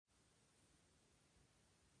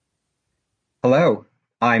Hello,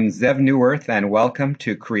 I'm Zev Neworth, and welcome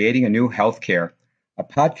to Creating a New Healthcare, a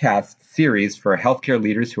podcast series for healthcare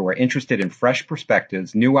leaders who are interested in fresh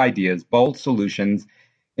perspectives, new ideas, bold solutions,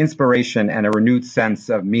 inspiration, and a renewed sense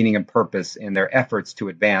of meaning and purpose in their efforts to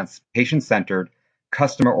advance patient-centered,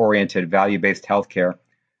 customer-oriented, value-based healthcare.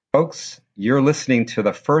 Folks, you're listening to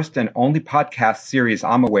the first and only podcast series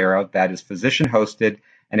I'm aware of that is physician-hosted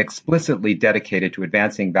and explicitly dedicated to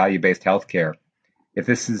advancing value-based healthcare. If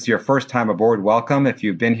this is your first time aboard, welcome. If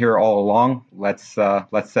you've been here all along, let's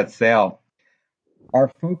set sail. Our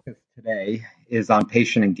focus today is on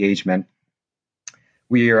patient engagement.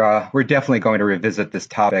 We're definitely going to revisit this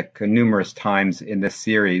topic numerous times in this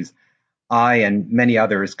series. I and many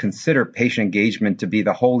others consider patient engagement to be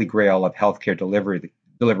the holy grail of healthcare delivery.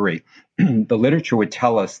 The literature would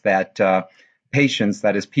tell us that patients,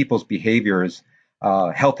 that is, people's behaviors,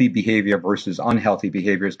 healthy behavior versus unhealthy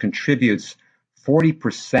behaviors, contributes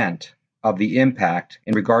 40% of the impact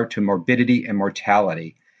in regard to morbidity and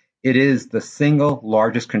mortality. It is the single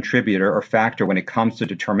largest contributor or factor when it comes to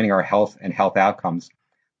determining our health and health outcomes.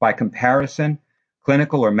 By comparison,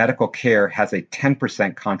 clinical or medical care has a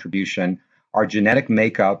 10% contribution. Our genetic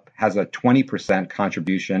makeup has a 20%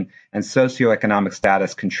 contribution, and socioeconomic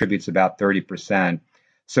status contributes about 30%.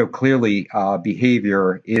 So clearly,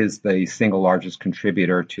 behavior is the single largest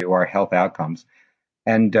contributor to our health outcomes.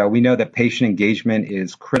 And we know that patient engagement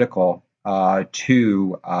is critical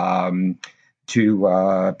to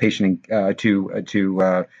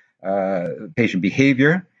patient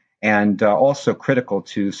behavior, and also critical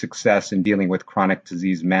to success in dealing with chronic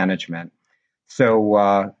disease management. So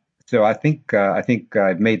I think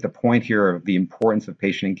I've made the point here of the importance of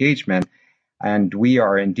patient engagement, and we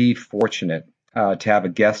are indeed fortunate to have a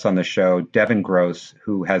guest on the show, Devin Gross,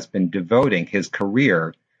 who has been devoting his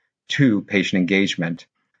career to patient engagement.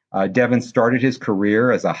 Devin started his career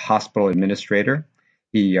as a hospital administrator.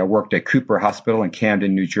 He worked at Cooper Hospital in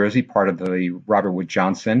Camden, New Jersey, part of the Robert Wood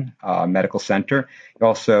Johnson Medical Center. He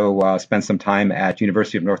also spent some time at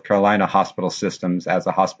University of North Carolina Hospital Systems as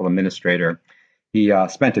a hospital administrator. He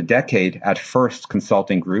spent a decade at First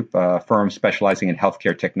Consulting Group, a firm specializing in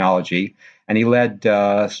healthcare technology, and he led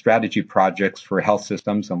strategy projects for health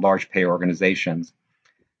systems and large payer organizations.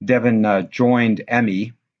 Devin joined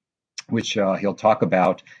Emmy, which he'll talk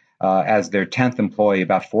about, as their 10th employee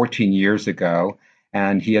about 14 years ago,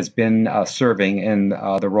 and he has been serving in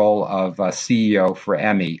the role of CEO for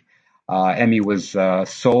Emmy. Emmy was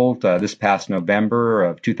sold this past November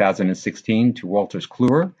of 2016 to Wolters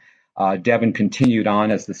Kluwer. Devin continued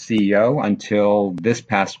on as the CEO until this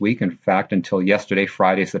past week, in fact, until yesterday,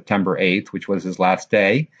 Friday, September 8th, which was his last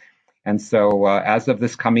day. And so as of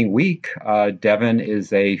this coming week, Devin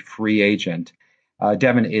is a free agent.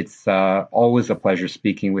 Devin, it's always a pleasure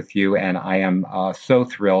speaking with you, and I am so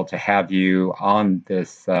thrilled to have you on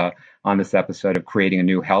this episode of Creating a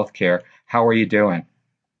New Healthcare. How are you doing?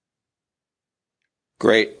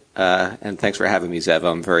 Great, and thanks for having me, Zev.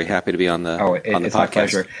 I'm very happy to be on the podcast. It's my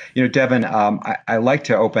pleasure. You know, Devin, I like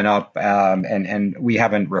to open up, and we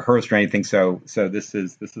haven't rehearsed or anything, so this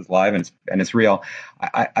is live and it's real.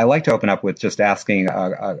 I like to open up with just asking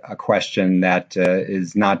a question that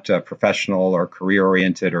is not professional or career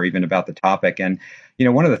oriented or even about the topic. And you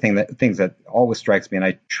know, one of the things that always strikes me, and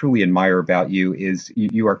I truly admire about you, is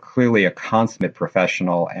you are clearly a consummate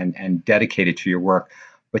professional and dedicated to your work.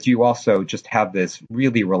 But you also just have this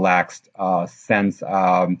really relaxed sense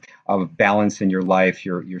of balance in your life.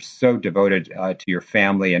 You're so devoted to your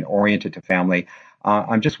family and oriented to family.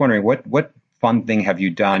 I'm just wondering, what fun thing have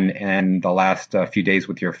you done in the last few days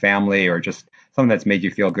with your family, or just something that's made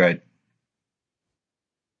you feel good?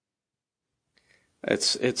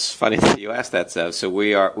 It's funny that you asked that, Zev. So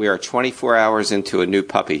we are 24 hours into a new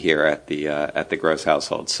puppy here at the Gross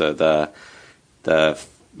household. So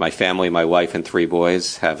my family, my wife, and 3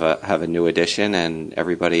 boys have a new addition, and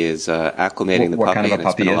everybody is acclimating the puppy, kind of and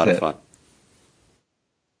it's been a lot of fun.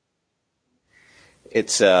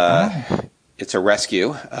 It's a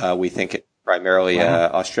rescue. We think it's primarily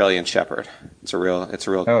Australian Shepherd. It's a real.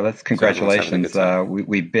 Oh, that's congratulations!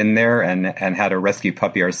 We've been there and had a rescue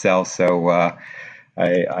puppy ourselves. So I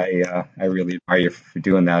really admire you for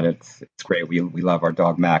doing that. It's great. We love our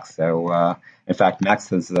dog Max. So in fact, Max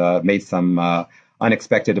has made some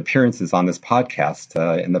unexpected appearances on this podcast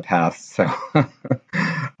in the past. So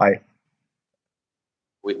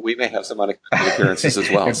we may have some unexpected appearances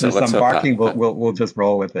as well. If there's some barking, we'll just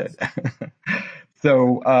roll with it.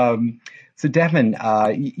 So Devin,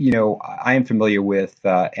 you know, I am familiar with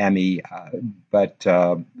Emmy, but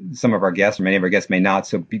some of our guests, or many of our guests, may not.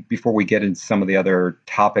 So before we get into some of the other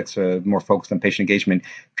topics more focused on patient engagement,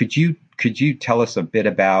 could you tell us a bit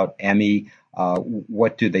about Emmy,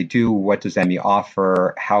 What do they do? What does Emmy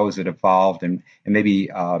offer? How has it evolved? And maybe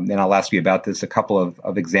then I'll ask you about this, a couple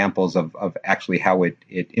of examples of actually how it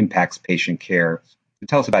impacts patient care. So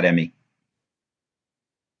tell us about Emmy.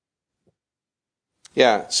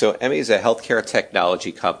 Yeah, so Emmy is a healthcare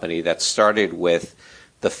technology company that started with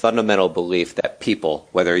the fundamental belief that people,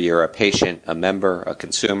 whether you're a patient, a member, a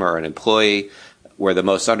consumer, an employee, we're the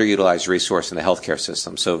most underutilized resource in the healthcare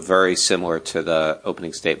system. So very similar to the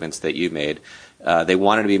opening statements that you made. They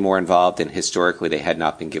wanted to be more involved, and historically they had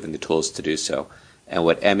not been given the tools to do so. And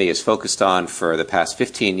what Emmy is focused on for the past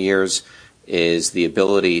 15 years is the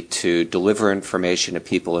ability to deliver information to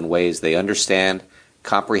people in ways they understand,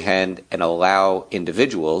 comprehend, and allow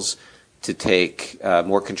individuals to take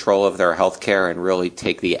more control of their healthcare and really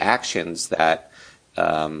take the actions that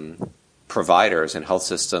providers and health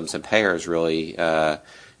systems and payers really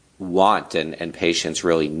want and patients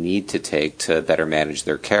really need to take to better manage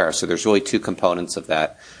their care. So there's really two components of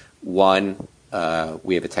that. One,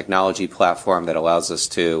 we have a technology platform that allows us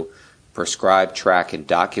to prescribe, track, and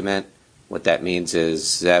document. What that means is,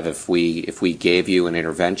 Zev, if we gave you an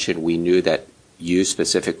intervention, we knew that you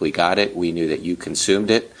specifically got it, we knew that you consumed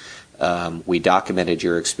it, we documented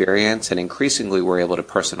your experience, and increasingly we're able to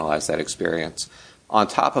personalize that experience. On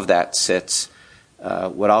top of that sits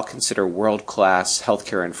what I'll consider world-class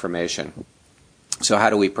healthcare information. So how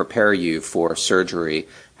do we prepare you for surgery?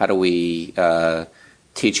 How do we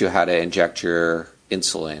teach you how to inject your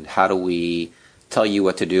insulin? How do we tell you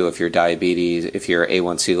what to do if your diabetes, if your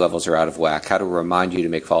A1C levels are out of whack? How to remind you to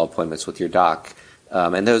make follow-up appointments with your doc?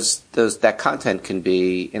 And that content can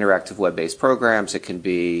be interactive web-based programs. It can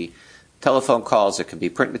be telephone calls, it can be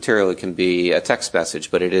print material, it can be a text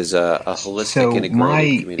message, but it is a holistic, integrated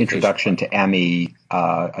communication. My introduction to Emmy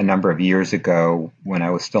a number of years ago, when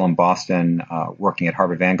I was still in Boston working at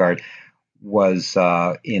Harvard Vanguard, was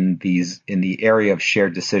in the area of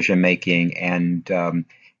shared decision making, and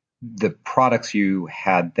the products you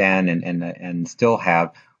had then and still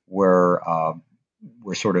have were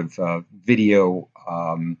sort of video,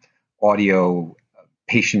 audio,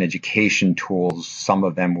 patient education tools. Some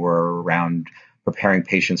of them were around preparing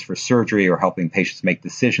patients for surgery or helping patients make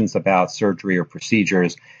decisions about surgery or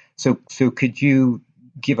procedures. So could you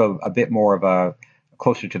give a bit more of a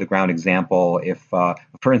closer to the ground example? If,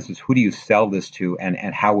 for instance, who do you sell this to,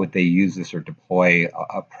 and how would they use this or deploy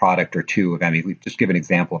a product or two of Emmy? Just give an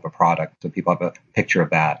example of a product so people have a picture of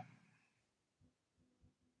that.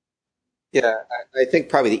 Yeah, I think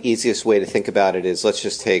probably the easiest way to think about it is, let's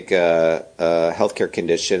just take a healthcare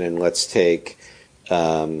condition, and let's take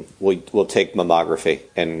we'll take mammography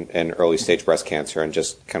and early stage breast cancer, and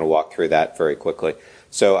just kind of walk through that very quickly.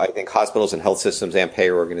 So I think hospitals and health systems and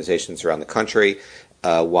payer organizations around the country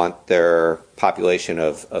want their population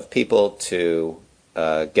of people to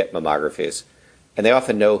get mammographies, and they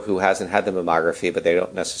often know who hasn't had the mammography, but they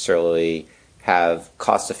don't necessarily have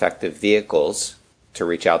cost-effective vehicles to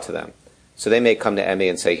reach out to them. So they may come to Emmy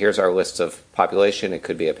and say, here's our list of population. It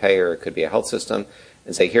could be a payer, it could be a health system,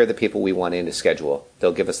 and say, here are the people we want in to schedule.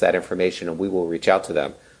 They'll give us that information, and we will reach out to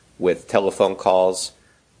them with telephone calls,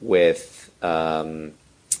 with interactive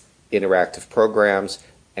programs,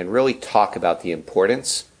 and really talk about the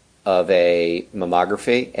importance of a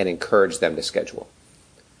mammography and encourage them to schedule.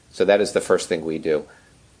 So that is the first thing we do.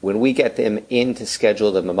 When we get them in to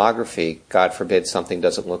schedule the mammography, God forbid something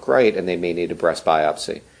doesn't look right and they may need a breast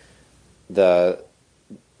biopsy. The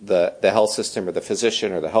health system or the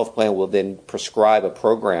physician or the health plan will then prescribe a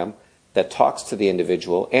program that talks to the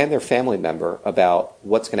individual and their family member about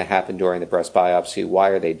what's going to happen during the breast biopsy, why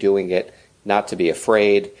are they doing it, not to be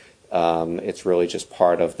afraid. It's really just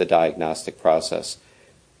part of the diagnostic process.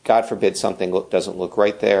 God forbid something doesn't look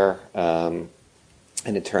right there, and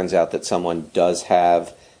it turns out that someone does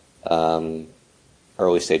have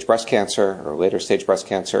early stage breast cancer or later stage breast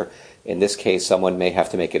cancer. In this case, someone may have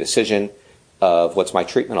to make a decision of what's my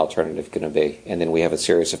treatment alternative going to be. And then we have a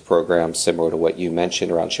series of programs similar to what you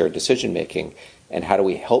mentioned around shared decision making. And how do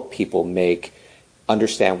we help people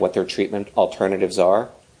understand what their treatment alternatives are,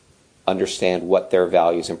 understand what their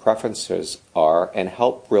values and preferences are, and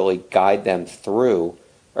help really guide them through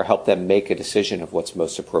or help them make a decision of what's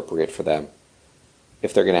most appropriate for them.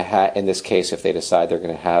 If they're going to in this case, if they decide they're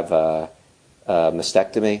going to have a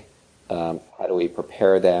mastectomy, how do we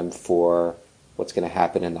prepare them for what's going to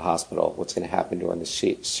happen in the hospital, what's going to happen during the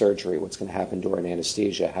surgery, what's going to happen during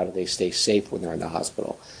anesthesia, how do they stay safe when they're in the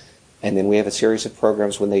hospital? And then we have a series of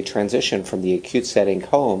programs when they transition from the acute setting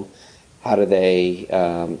home. How do they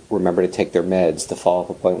remember to take their meds, the follow-up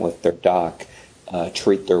appointment with their doc,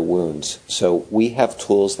 treat their wounds? So we have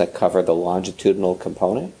tools that cover the longitudinal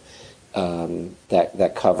component,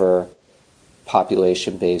 that cover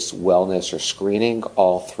population-based wellness or screening,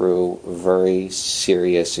 all through very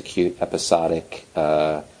serious, acute, episodic And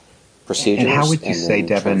how procedures, would you and say, then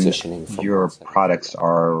Devin, transitioning from one your setting to products the other.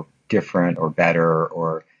 are different or better,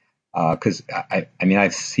 or because I mean,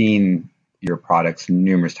 I've seen your products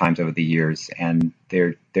numerous times over the years, and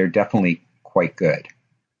they're definitely quite good.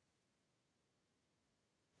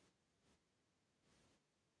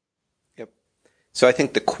 Yep. So I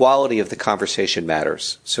think the quality of the conversation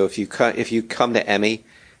matters. So if you come to Emmy,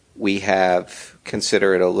 we have,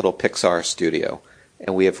 consider it a little Pixar studio,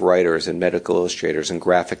 and we have writers and medical illustrators and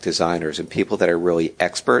graphic designers and people that are really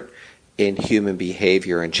expert in human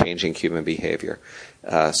behavior and changing human behavior.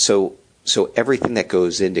 So everything that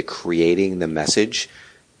goes into creating the message,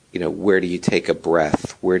 where do you take a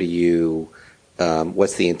breath? Where do you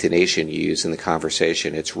what's the intonation you use in the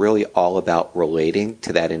conversation? It's really all about relating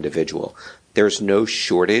to that individual. There's no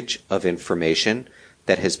shortage of information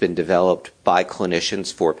that has been developed by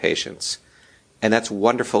clinicians for patients. And that's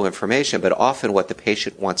wonderful information, but often what the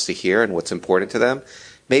patient wants to hear and what's important to them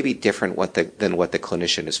may be different than what the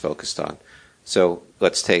clinician is focused on. So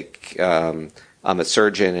let's take, I'm a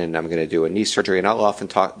surgeon and I'm going to do a knee surgery, and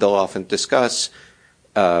they'll often discuss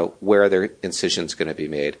where their incision's going to be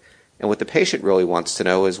made. And what the patient really wants to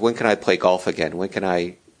know is, when can I play golf again? When can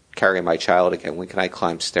I carry my child again? When can I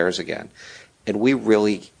climb stairs again? And we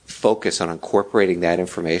really focus on incorporating that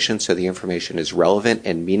information so the information is relevant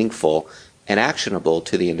and meaningful and actionable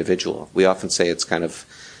to the individual. We often say it's kind of,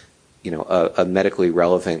 a medically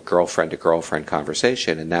relevant girlfriend-to-girlfriend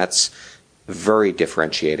conversation, and that's very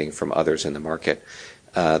differentiating from others in the market.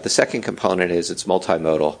 The second component is it's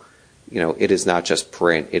multimodal. It is not just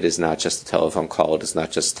print. It is not just a telephone call. It is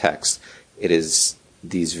not just text. It is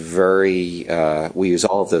these we use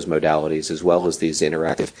all of those modalities as well as these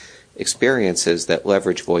interactive experiences that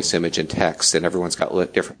leverage voice, image, and text. And everyone's got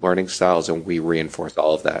different learning styles, and we reinforce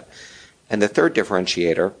all of that. And the third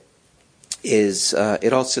differentiator is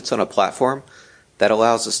it all sits on a platform that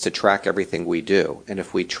allows us to track everything we do. And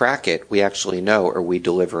if we track it, we actually know, are we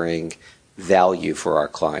delivering value for our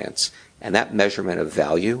clients? And that measurement of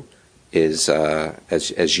value is,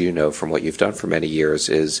 as you know from what you've done for many years,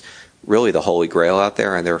 is really the holy grail out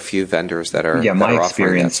there, and there are a few vendors that are, my offering that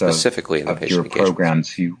experience specifically in the of patient your engagement.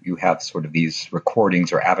 programs, you have sort of these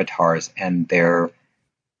recordings or avatars, and they're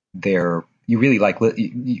you really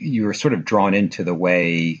you're sort of drawn into the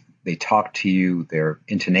way they talk to you, their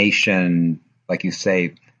intonation, like you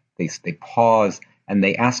say, they pause and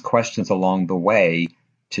they ask questions along the way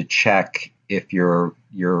to check if you're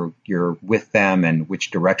with them and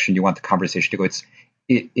which direction you want the conversation to go.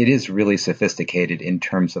 It is really sophisticated in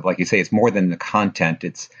terms of, like you say, it's more than the content.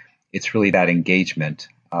 It's really that engagement.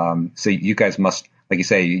 So you guys must, like you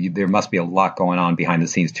say, there must be a lot going on behind the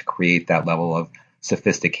scenes to create that level of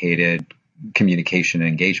sophisticated communication and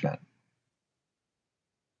engagement.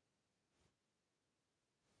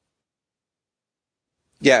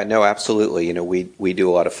 Yeah, no, absolutely. We do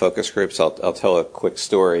a lot of focus groups. I'll tell a quick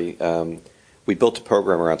story. We built a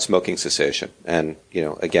program around smoking cessation, and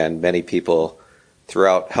again, many people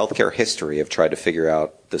throughout healthcare history have tried to figure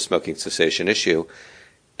out the smoking cessation issue.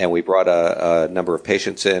 And we brought a number of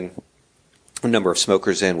patients in, a number of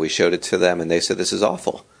smokers in. We showed it to them, and they said, "This is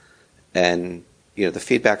awful." And the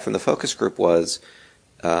feedback from the focus group was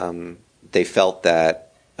they felt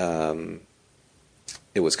that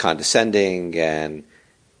it was condescending and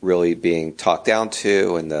really being talked down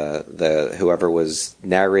to, and the whoever was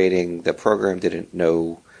narrating the program didn't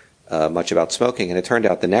know much about smoking. And it turned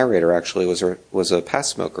out the narrator actually was a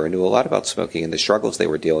past smoker and knew a lot about smoking and the struggles they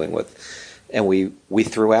were dealing with. And we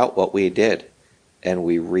threw out what we did, and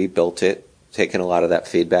we rebuilt it, taking a lot of that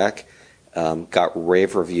feedback, got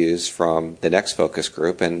rave reviews from the next focus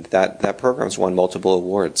group, and that program's won multiple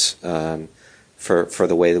awards for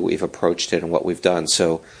the way that we've approached it and what we've done.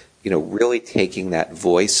 So, really taking that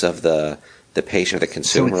voice of the patient, the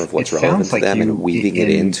consumer, of what's relevant to them, and weaving it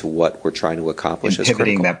into what we're trying to accomplish is critical.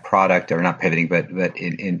 Pivoting that product, or not pivoting, but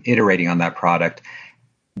in iterating on that product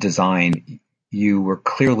design, you were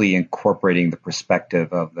clearly incorporating the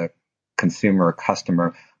perspective of the consumer or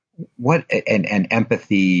customer. What and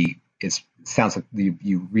empathy sounds like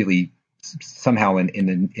you really somehow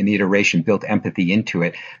in the iteration built empathy into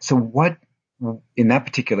it. So what, in that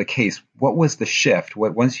particular case, what was the shift?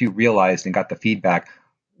 Once you realized and got the feedback,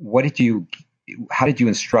 how did you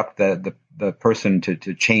instruct the person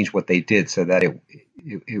to change what they did so that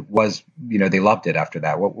it was, they loved it after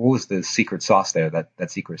that? What was the secret sauce there,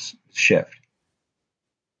 that secret shift?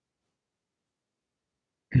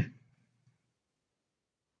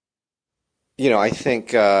 I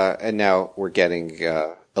think, and now we're getting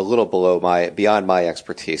a little beyond my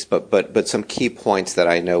expertise, but some key points that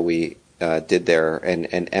I know we did there,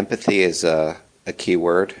 and empathy is a key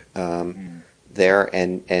word there,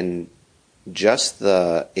 and just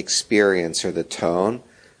the experience or the tone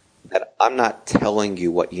that I'm not telling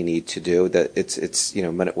you what you need to do. That it's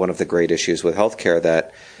one of the great issues with healthcare,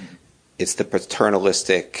 that it's the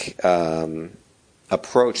paternalistic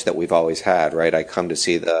approach that we've always had, right? I come to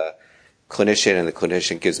see the clinician, and the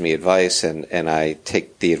clinician gives me advice, and I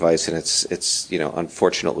take the advice, and it's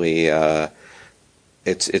unfortunately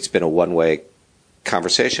it's been a one-way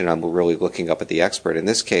conversation. I'm really looking up at the expert. In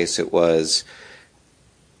this case, it was,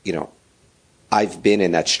 I've been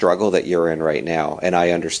in that struggle that you're in right now, and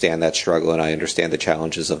I understand that struggle, and I understand the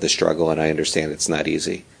challenges of the struggle, and I understand it's not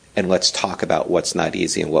easy. And let's talk about what's not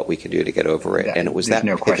easy and what we can do to get over it. And it was that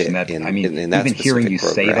no question that even hearing you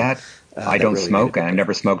say that, I don't smoke, and I've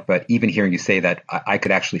never smoked, but even hearing you say that, I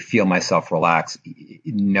could actually feel myself relax,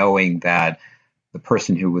 knowing that the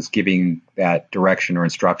person who was giving that direction or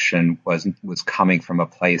instruction was coming from a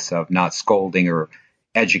place of not scolding or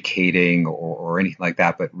educating or anything like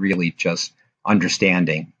that, but really just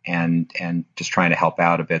understanding and just trying to help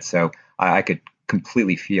out a bit. So I could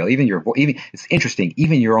completely feel even it's interesting,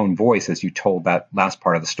 even your own voice as you told that last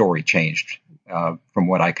part of the story changed from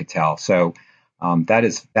what I could tell. So that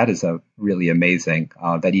is a really amazing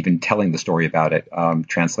that even telling the story about it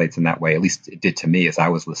translates in that way. At least it did to me as I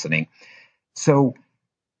was listening. So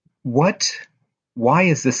why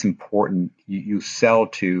is this important? You sell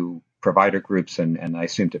to provider groups and I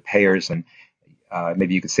assume to payers, and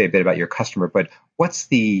maybe you could say a bit about your customer, but what's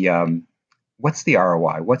the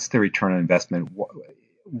ROI? What's the return on investment?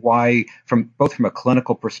 Why, both from a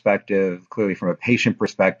clinical perspective, clearly from a patient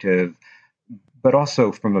perspective, but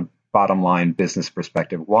also from a bottom line business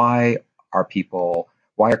perspective, why are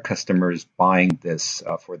customers buying this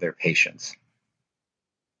for their patients?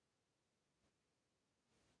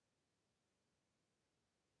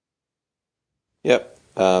 Yep.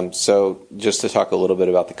 So just to talk a little bit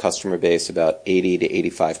about the customer base, about 80 to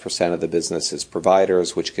 85% of the business is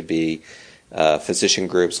providers, which could be physician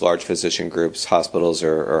groups, large physician groups, hospitals,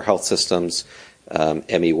 or health systems.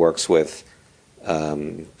 Emmy works with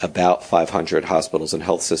about 500 hospitals and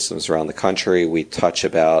health systems around the country. We touch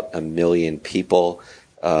about 1 million people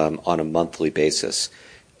on a monthly basis.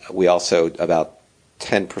 We also, about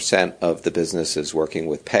 10% of the business is working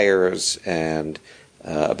with payers, and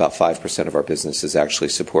about 5% of our business is actually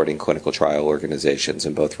supporting clinical trial organizations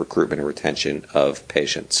in both recruitment and retention of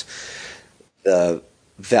patients. The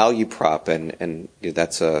value prop, and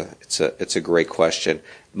it's a great question.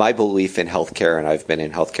 My belief in healthcare, and I've been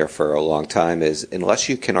in healthcare for a long time, is unless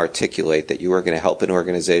you can articulate that you are going to help an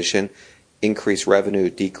organization increase revenue,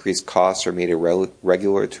 decrease costs, or meet a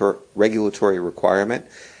regulatory requirement,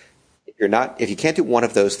 if you can't do one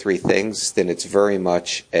of those three things, then it's very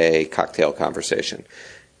much a cocktail conversation.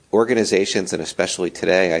 Organizations, and especially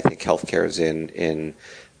today, I think healthcare is in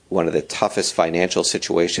one of the toughest financial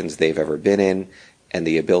situations they've ever been in, and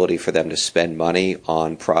the ability for them to spend money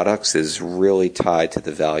on products is really tied to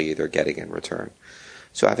the value they're getting in return.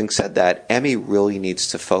 So having said that, Emmy really needs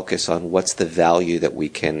to focus on what's the value that we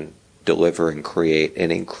can deliver and create,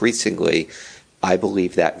 and increasingly, I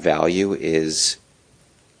believe that value is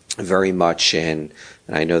very much in,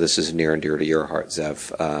 and I know this is near and dear to your heart,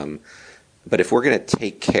 Zev, but if we're going to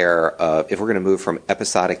if we're going to move from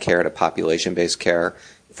episodic care to population-based care,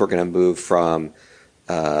 if we're going to move from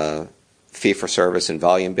fee-for-service and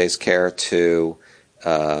volume-based care to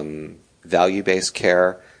value-based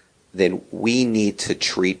care, then we need to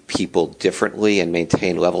treat people differently and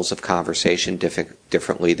maintain levels of conversation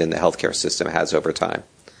differently than the healthcare system has over time.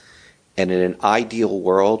 And in an ideal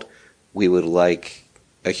world, we would like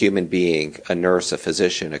a human being, a nurse, a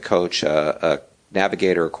physician, a coach, a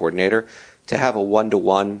navigator, a coordinator, to have a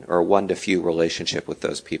one-to-one or one-to-few relationship with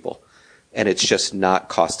those people. And it's just not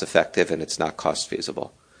cost-effective, and it's not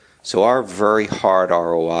cost-feasible. So our very hard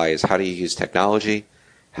ROI is how do you use technology,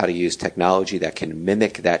 how do you use technology that can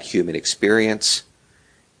mimic that human experience,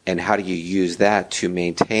 and how do you use that to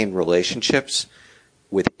maintain relationships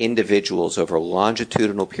with individuals over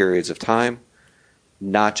longitudinal periods of time,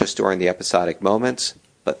 not just during the episodic moments,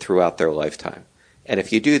 but throughout their lifetime. And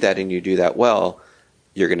if you do that and you do that well,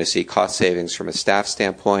 you're going to see cost savings from a staff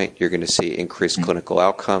standpoint. You're going to see increased clinical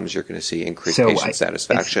outcomes. You're going to see increased patient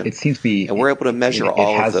satisfaction. It seems to be, and we're able to measure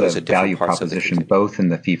all of those at different parts of the continuum. It has a value proposition both in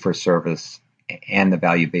the fee-for-service and the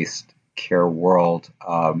value-based care world.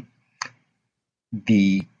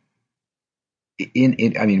 We're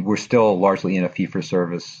still largely in a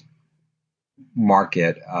fee-for-service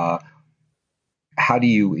market. how do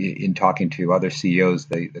you, in talking to other CEOs,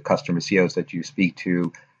 the customer CEOs that you speak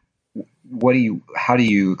to, how do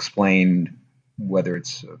you explain whether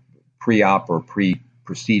it's pre-op or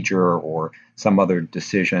pre-procedure or some other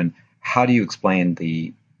decision? How do you explain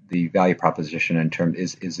the value proposition in terms?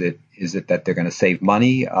 Is it that they're going to save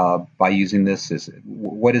money by using this?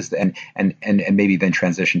 What is the, and maybe then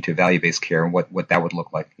transition to value-based care and what that would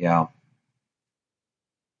look like? Yeah.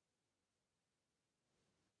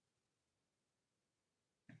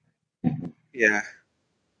 Yeah.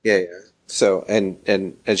 Yeah, yeah. So,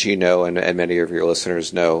 and as you know, and many of your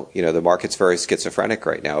listeners know, the market's very schizophrenic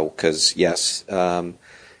right now because yes,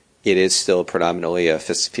 it is still predominantly a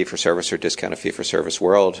fee for service or discounted fee for service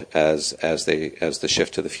world as the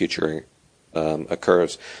shift to the future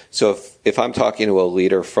occurs. So if I'm talking to a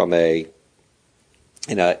leader from in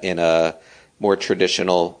a more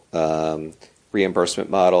traditional reimbursement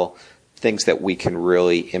model, things that we can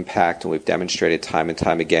really impact, and we've demonstrated time and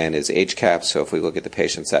time again, is HCAHPS. So if we look at the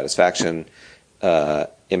patient satisfaction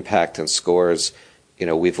impact and scores,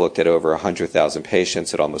 we've looked at over 100,000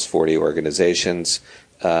 patients at almost 40 organizations,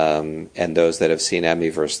 and those that have seen Emmy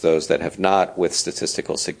versus those that have not, with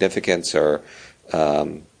statistical significance, are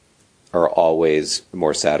always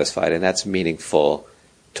more satisfied, and that's meaningful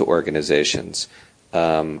to organizations.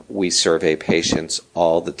 We survey patients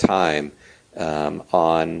all the time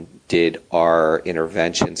on did our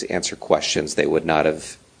interventions answer questions they would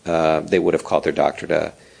have called their doctor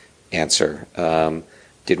to answer.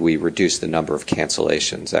 Did we reduce the number of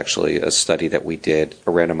cancellations? Actually, a study that we did,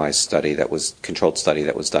 a randomized study controlled study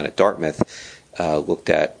that was done at Dartmouth, looked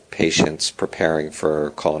at patients preparing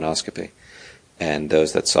for colonoscopy and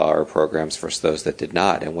those that saw our programs versus those that did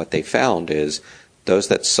not. And what they found is those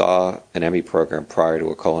that saw an Emmy program prior to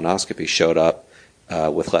a colonoscopy showed up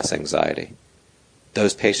with less anxiety.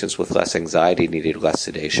 Those patients with less anxiety needed less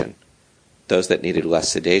sedation. Those that needed less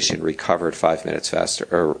sedation recovered 5 minutes faster,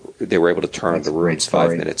 or they were able to turn the rooms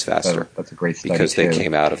 5 minutes faster. That's a great study because they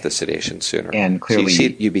came out of the sedation sooner. And clearly, so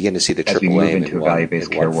you begin to see the triple aim into a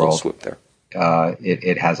value-based care world. Swoop there.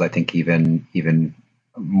 It has, I think, even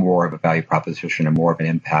more of a value proposition and more of an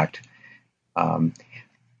impact. One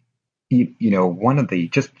of the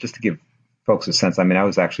just to give folks a sense, I mean, I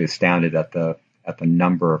was actually astounded at the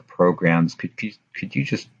number of programs. Could you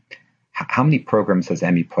just, how many programs has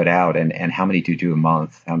Emmy put out, and how many do you do a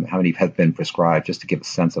month? How many have been prescribed, just to give a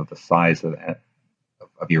sense of the size of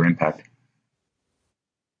your impact?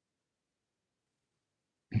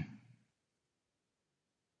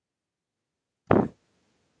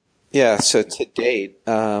 Yeah. So to date,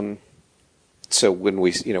 so when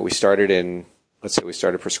we started let's say we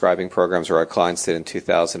started prescribing programs, or our clients did, in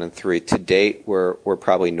 2003. To date, we're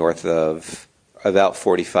probably north of about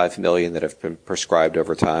 45 million that have been prescribed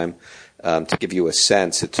over time. To give you a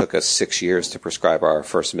sense, it took us 6 years to prescribe our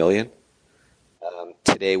first million.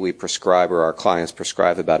 Today we prescribe, or our clients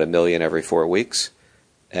prescribe, about 1 million every 4 weeks.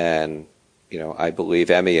 And, I believe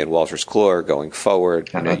Emmy and Wolters Kluwer going forward,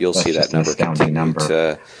 you'll see that number continue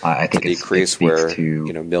to decrease, where,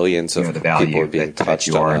 millions of people are being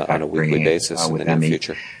touched on a weekly basis in the near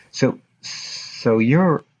future. So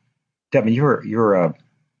Devin, you're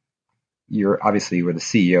obviously, you were the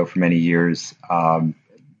CEO for many years.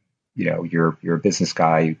 You're a business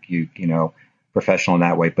guy, professional in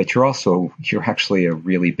that way, but you're actually a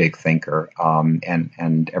really big thinker.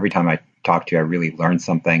 And every time I talk to you, I really learn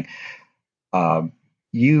something.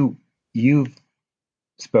 You've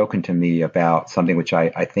spoken to me about something which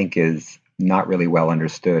I think is not really well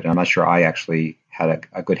understood. I'm not sure I actually had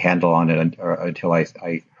a good handle on it until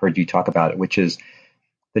I heard you talk about it, which is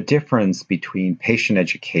the difference between patient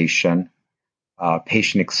education,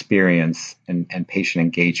 patient experience, and patient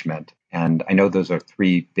engagement. And I know those are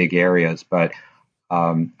three big areas, but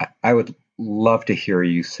I would love to hear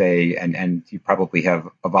you say, and you probably have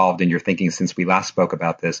evolved in your thinking since we last spoke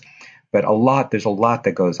about this, but there's a lot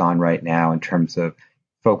that goes on right now in terms of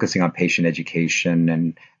focusing on patient education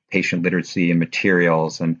and patient literacy and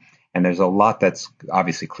materials. And there's a lot that's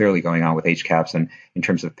obviously clearly going on with HCAHPS and in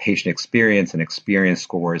terms of patient experience and experience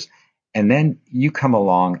scores. And then you come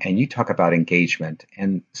along and you talk about engagement.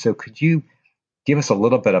 And so could you give us a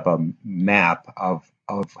little bit of a map of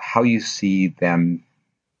how you see them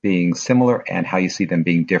being similar and how you see them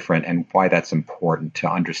being different, and why that's important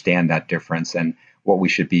to understand that difference and what we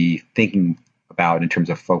should be thinking about in terms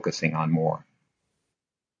of focusing on more?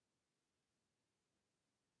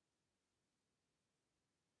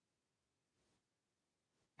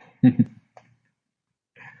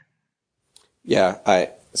 Yeah,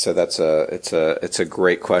 so it's a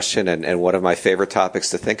great question, and one of my favorite topics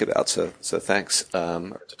to think about. So thanks,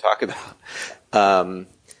 or to talk about.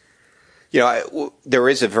 There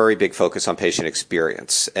is a very big focus on patient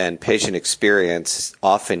experience, and patient experience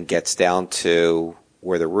often gets down to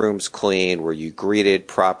were the rooms clean, were you greeted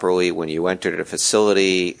properly when you entered a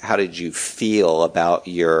facility, how did you feel about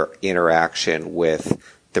your interaction with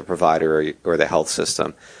the provider or the health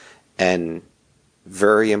system. And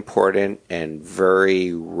very important and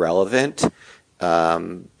very relevant,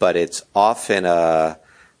 but it's often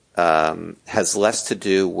has less to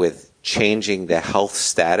do with changing the health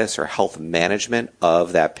status or health management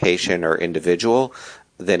of that patient or individual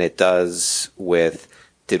than it does with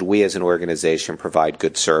did we as an organization provide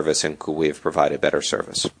good service and could we have provided better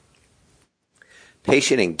service.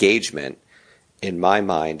 Patient engagement, in my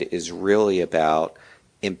mind, is really about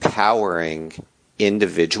empowering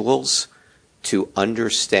individuals to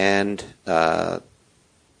understand their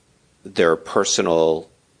personal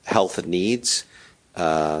health needs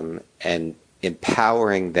and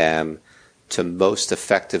empowering them to most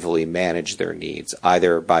effectively manage their needs,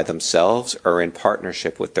 either by themselves or in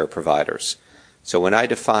partnership with their providers. So when I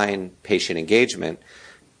define patient engagement,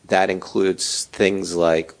 that includes things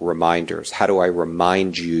like reminders. How do I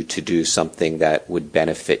remind you to do something that would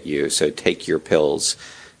benefit you? So take your pills,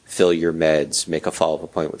 fill your meds, make a follow-up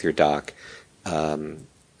appointment with your doc.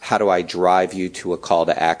 How do I drive you to a call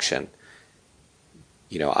to action?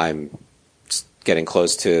 I'm getting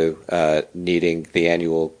close to needing the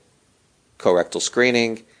annual colorectal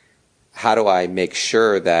screening. How do I make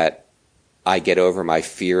sure that I get over my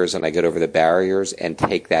fears and I get over the barriers and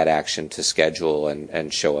take that action to schedule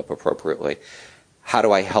and show up appropriately? How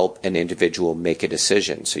do I help an individual make a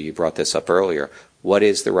decision? So you brought this up earlier. What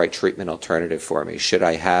is the right treatment alternative for me? Should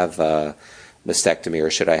I have a mastectomy or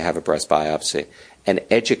should I have a breast biopsy? And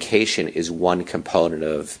education is one component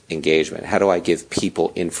of engagement. How do I give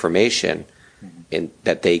people information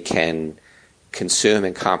that they can consume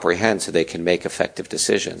and comprehend so they can make effective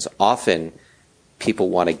decisions? Often people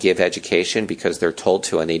want to give education because they're told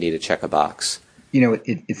to and they need to check a box.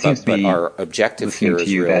 It seems to me, but our objective here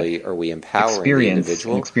is really, are we empowering the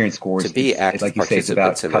individual scores, to be active like you say,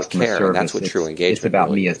 participants in their care? Service. And that's what true engagement It's about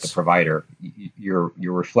really me is. as the provider. You're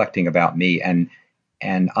reflecting about me, and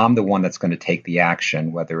I'm the one that's going to take the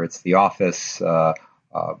action, whether it's the office, a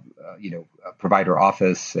provider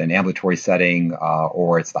office, an ambulatory setting,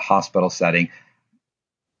 or it's the hospital setting.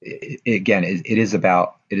 It is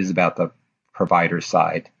about the provider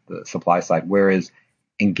side, the supply side, whereas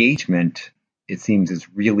engagement, it seems, is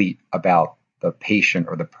really about the patient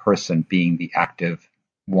or the person being the active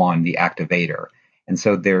one, the activator. And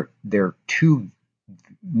so they're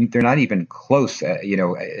not even close.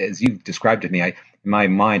 As you've described to me, in my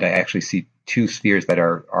mind, I actually see two spheres that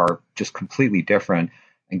are just completely different.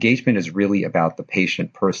 Engagement is really about the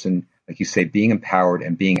patient person, like you say, being empowered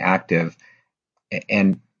and being active.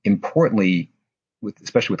 And importantly,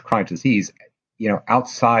 especially with chronic disease,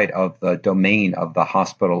 outside of the domain of the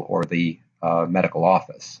hospital or the medical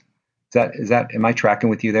office. Am I tracking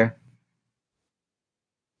with you there?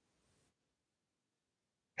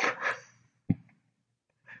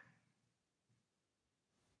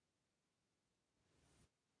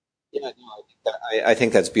 Yeah, no, I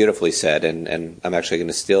think that's beautifully said, and I'm actually going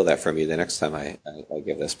to steal that from you the next time I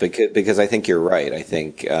give this, because I think you're right. I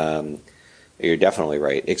think you're definitely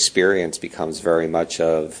right. Experience becomes very much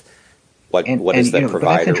of what is the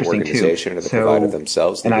provider organization or the provider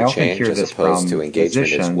themselves that would change, as opposed to engagement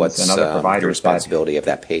is what's the responsibility of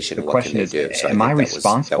that patient and what can they do. So am I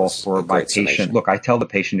responsible for my patient? Look, I tell the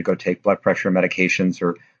patient to go take blood pressure medications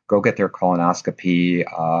or go get their colonoscopy,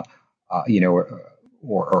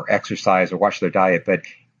 or exercise or watch their diet, but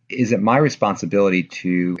is it my responsibility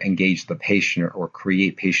to engage the patient or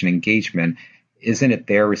create patient engagement? Isn't it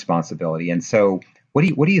their responsibility? And so what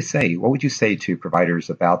do you say? What would you say to providers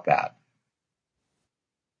about that?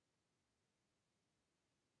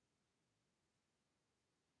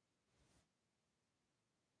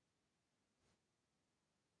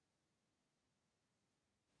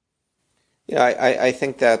 Yeah, I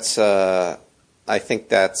think that's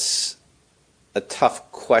a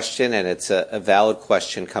tough question, and it's a valid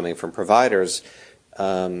question coming from providers.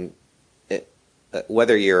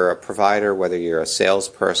 Whether you're a provider, whether you're a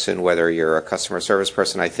salesperson, whether you're a customer service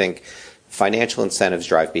person, I think financial incentives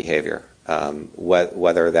drive behavior,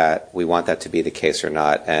 whether that we want that to be the case or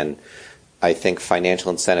not. And I think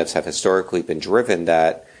financial incentives have historically been driven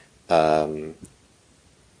that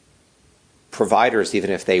providers,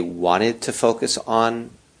 even if they wanted to focus on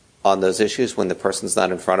those issues when the person's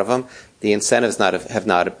not in front of them, the incentives have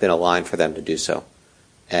not been aligned for them to do so.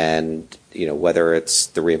 And whether it's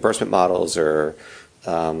the reimbursement models or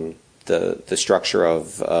the structure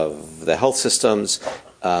of the health systems,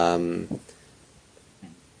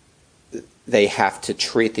 they have to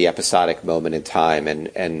treat the episodic moment in time,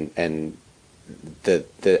 and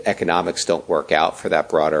the economics don't work out for that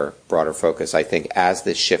broader focus. I think as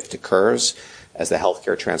this shift occurs, as the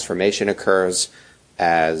healthcare transformation occurs,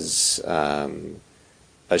 as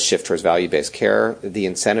a shift towards value-based care,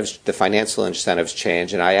 the financial incentives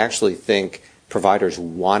change, and I actually think providers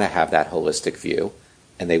want to have that holistic view,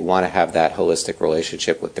 and they want to have that holistic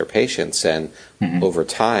relationship with their patients, and over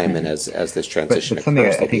time, and as this transition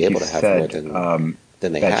occurs, they'll be able to have more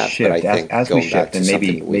than they have. Shift, but I think as going we shift, back to and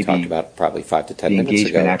something we talked about probably 5 to 10 minutes ago,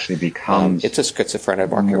 engagement actually becomes it's a schizophrenic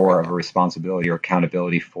market more right of a responsibility or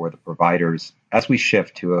accountability for the providers. As we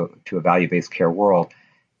shift to a value-based care world,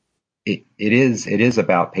 it is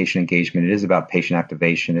about patient engagement. It is about patient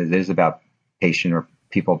activation. It is about patient or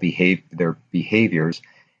people their behaviors,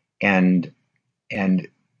 and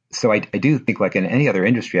so I do think, like in any other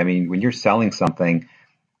industry, I mean, when you're selling something,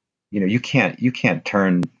 you can't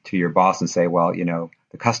turn to your boss and say, well,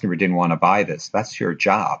 the customer didn't want to buy this. That's your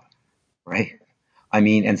job, right? I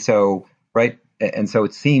mean, and so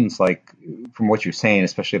it seems like, from what you're saying,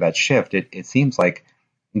 especially that shift, it seems like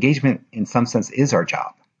engagement in some sense is our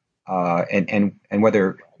job. And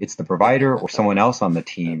whether it's the provider or someone else on the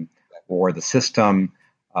team or the system,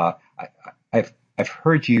 I've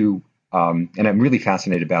heard you, and I'm really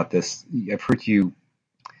fascinated about this. I've heard you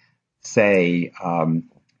say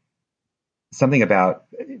something about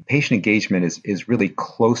patient engagement is really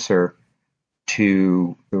closer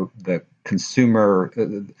to the consumer,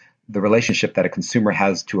 the relationship that a consumer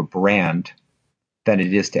has to a brand than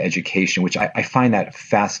it is to education, which I find that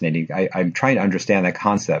fascinating. I'm trying to understand that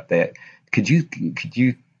concept. That could you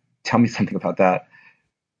tell me something about that?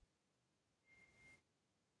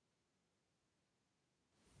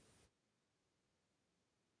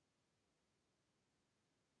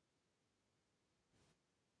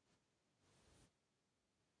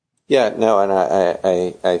 Yeah, no, and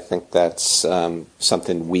I think that's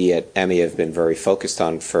something we at Emmy have been very focused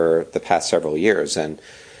on for the past several years. And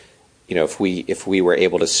if we were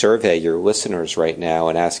able to survey your listeners right now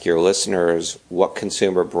and ask your listeners what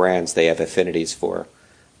consumer brands they have affinities for,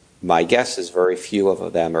 my guess is very few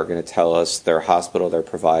of them are going to tell us their hospital, their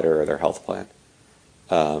provider, or their health plan.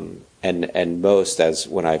 And most, as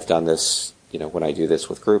when I've done this, when I do this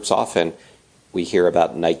with groups, often we hear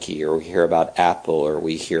about Nike, or we hear about Apple, or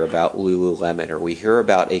we hear about Lululemon, or we hear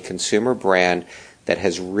about a consumer brand that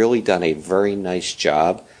has really done a very nice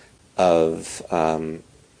job of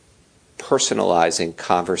personalizing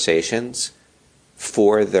conversations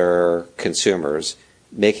for their consumers,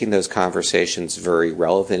 making those conversations very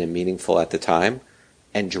relevant and meaningful at the time,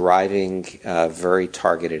 and driving very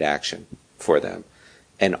targeted action for them.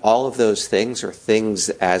 And all of those things are things,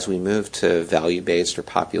 as we move to value-based or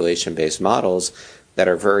population-based models, that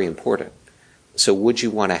are very important. So would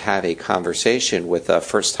you want to have a conversation with a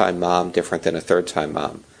first-time mom different than a third-time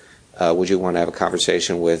mom? Would you want to have a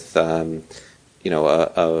conversation with a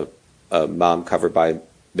mom covered by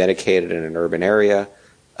Medicaid in an urban area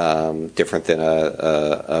different than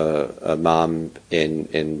a mom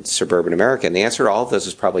in suburban America? And the answer to all of those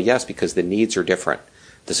is probably yes, because the needs are different.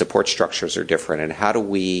 The support structures are different. And how do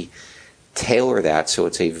we tailor that so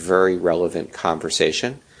it's a very relevant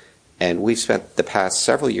conversation? And we've spent the past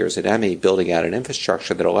several years at Emmy building out an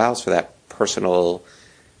infrastructure that allows for that personal,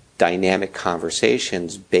 dynamic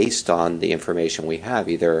conversations based on the information we have,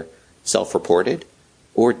 either self-reported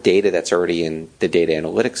or data that's already in the data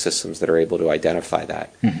analytics systems that are able to identify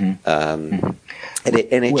that. And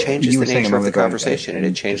it changes the nature of the conversation, and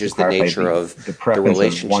it changes the nature of the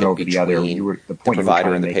relationship between the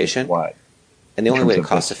provider and the patient. And the only way to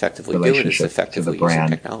cost effectively do it is effectively using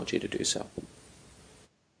technology to do so.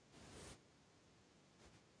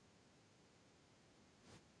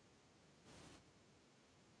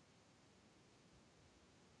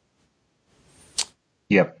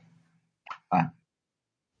 Yep.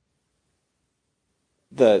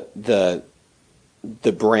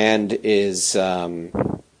 The brand is how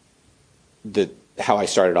I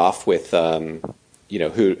started off with who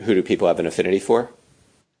do people have an affinity for?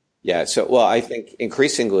 Yeah, so I think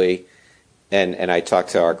increasingly, and I talk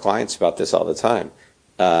to our clients about this all the time.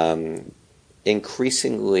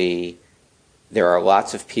 Increasingly, there are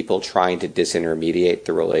lots of people trying to disintermediate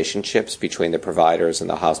the relationships between the providers and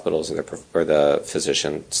the hospitals or the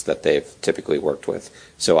physicians that they've typically worked with.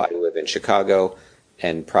 So I live in Chicago,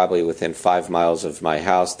 and probably within 5 miles of my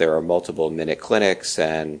house, there are multiple Minute clinics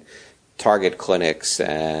and Target clinics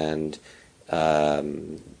and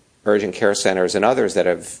urgent care centers and others that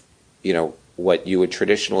have, what you would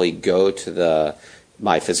traditionally go to the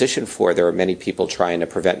my physician for, there are many people trying to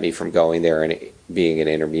prevent me from going there and being an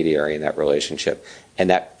intermediary in that relationship. And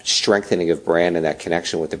that strengthening of brand and that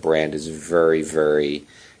connection with the brand is very, very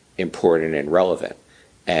important and relevant.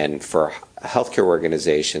 And for healthcare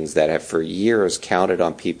organizations that have for years counted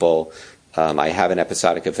on people, I have an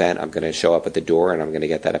episodic event, I'm going to show up at the door and I'm going to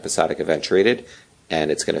get that episodic event treated, and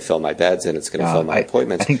it's going to fill my beds and it's going to fill my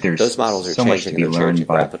appointments. I think there's those models are so changing much to be learned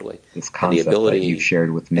by rapidly. This concept and the ability that you've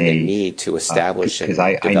shared with me, and the need to establish and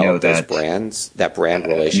develop I know those brands, that brand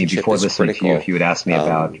relationship before is listening critical. To you, if you had asked me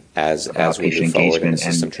about patient engagement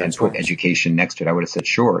and put education next to it, I would have said,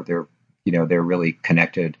 sure, they're really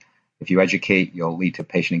connected. If you educate, you'll lead to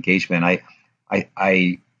patient engagement. I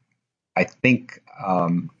think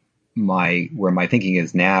where my thinking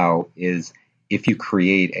is now is if you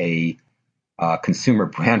create a consumer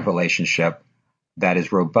brand relationship that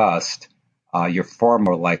is robust, you're far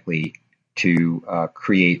more likely to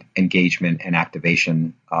create engagement and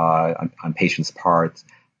activation on patients' parts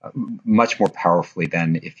much more powerfully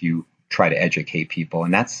than if you try to educate people.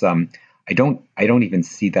 And that's I don't even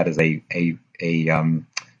see that as a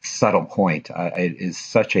subtle point. It is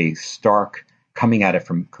such a stark coming at it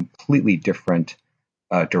from completely different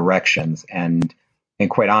directions. And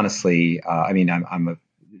quite honestly, I'm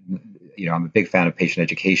a big fan of patient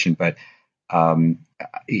education, but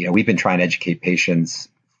we've been trying to educate patients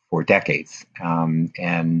for decades, and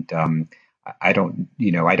I don't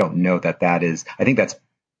know that is. I think that's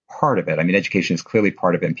part of it. I mean, education is clearly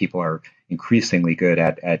part of it, and people are increasingly good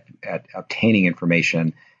at obtaining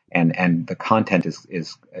information, and the content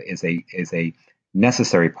is a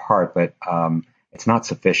necessary part, but it's not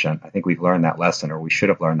sufficient. I think we've learned that lesson, or we should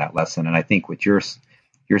have learned that lesson. And I think what you're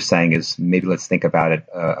saying is maybe let's think about it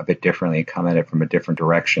a bit differently and come at it from a different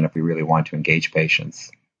direction if we really want to engage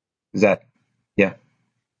patients. Is that, yeah?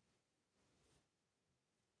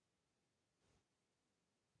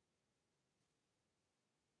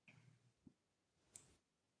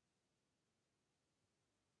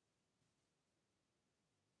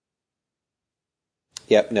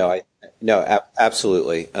 Yep.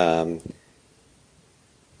 Absolutely.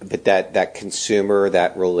 But that consumer,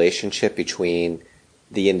 that relationship between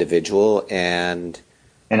the individual and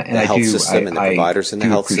the health system and the providers in the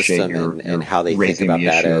health system and how they think about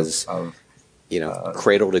that as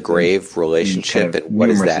cradle to grave relationship, and what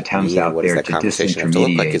does that mean, and what does that conversation have to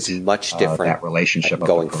look like, is much different that relationship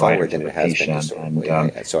going forward than it has been historically.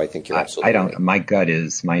 And so I think you're absolutely right. My gut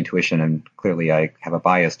is my intuition, and clearly I have a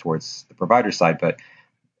bias towards the provider side, but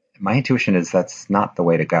my intuition is that's not the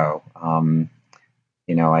way to go.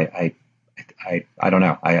 I don't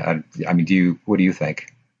know. I mean, what do you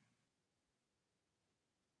think?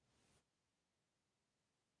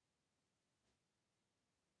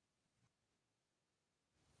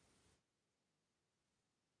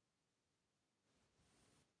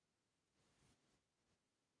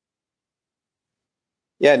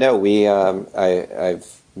 Yeah, no,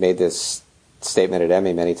 I've made this statement at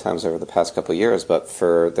Emmy many times over the past couple of years, but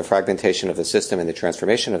for the fragmentation of the system and the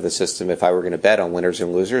transformation of the system, if I were going to bet on winners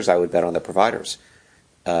and losers, I would bet on the providers.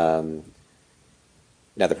 Now,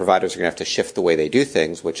 the providers are going to have to shift the way they do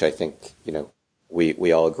things, which I think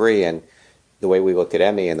we all agree. And the way we looked at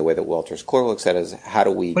Emmy and the way that Wolters Kluwer looks at it is how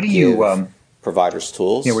do we give providers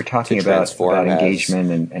tools we're talking to transform about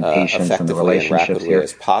engagement and patients and the relationships here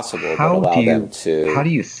as possible, but allow them to how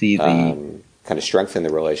do you see the kind of strengthen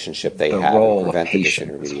the relationship they have role and prevent of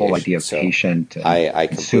patient, the this whole idea of patient and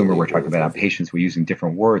consumer. We're talking about patients. We're using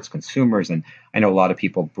different words, consumers, and I know a lot of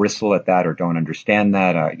people bristle at that or don't understand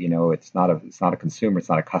that. It's not a consumer, it's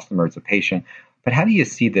not a customer, it's a patient. But how do you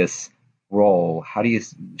see this role? How do you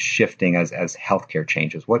shifting as healthcare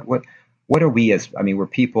changes? What are we as? I mean, we're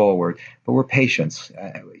people, but we're patients.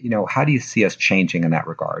 How do you see us changing in that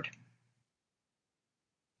regard?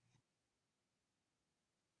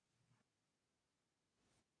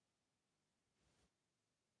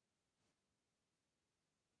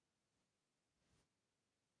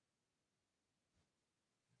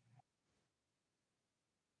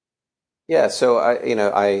 Yeah, so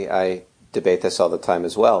I debate this all the time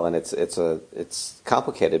as well, and it's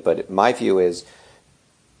complicated. But my view is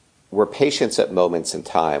we're patients at moments in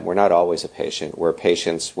time. We're not always a patient. We're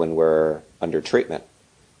patients when we're under treatment,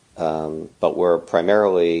 but we're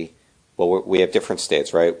primarily we have different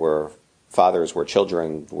states, right? We're fathers, we're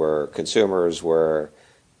children, we're consumers, we're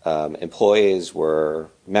employees, we're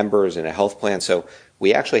members in a health plan. So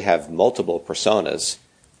we actually have multiple personas.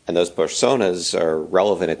 And those personas are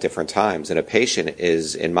relevant at different times. And a patient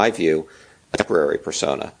is, in my view, a temporary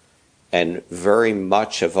persona. And very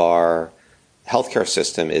much of our healthcare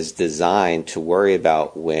system is designed to worry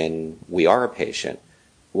about when we are a patient.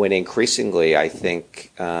 when increasingly I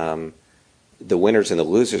think the winners and the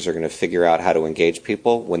losers are going to figure out how to engage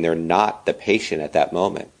people when they're not the patient at that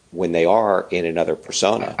moment, when they are in another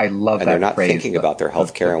persona. I love and that they're not phrase, thinking about their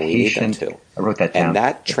health care, and we need them to. I wrote that down. And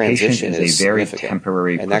that transition is a very significant.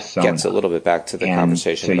 temporary and persona. that gets a little bit back to the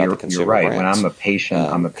conversation so about the consumer you're right. brands. When I'm a patient,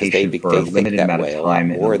 I'm a patient for a limited amount of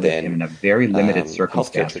time in a very limited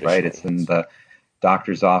circumstance, right? It's in the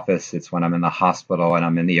doctor's office. It's when I'm in the hospital and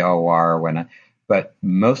I'm in the OR. But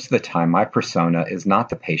most of the time, my persona is not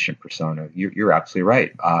the patient persona. You're absolutely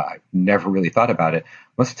right. I never really thought about it.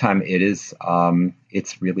 Most of the time, it is.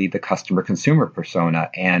 It's really the customer consumer persona,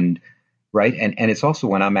 and right. And it's also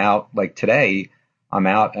when I'm out, like today, I'm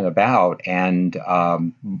out and about, and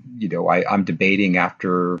I'm debating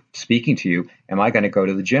after speaking to you, am I going to go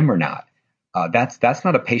to the gym or not? That's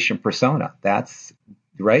not a patient persona. That's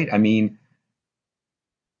right. I mean.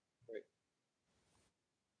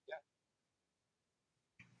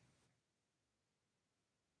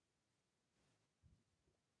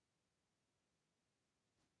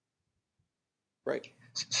 Right.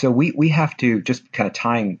 So we have to just kind of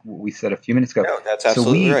tying what we said a few minutes ago. No, that's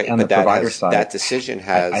absolutely right. On but the provider side, that decision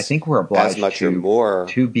has, I think we're obliged as much or more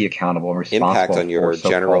to be accountable and responsible impact on your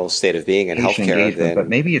general state of being in healthcare than, but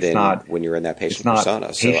maybe it's not when you're in that patient persona.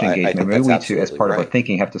 Patient engagement. I think maybe that's we too, as part right. of our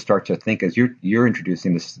thinking, have to start to think as you're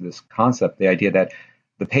introducing this concept, the idea that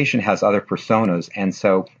the patient has other personas, and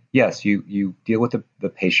so yes, you deal with the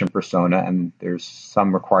patient persona, and there's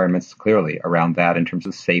some requirements clearly around that in terms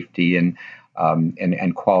of safety and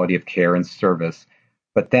quality of care and service.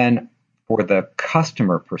 But then for the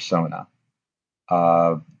customer persona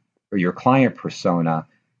or your client persona,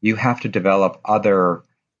 you have to develop other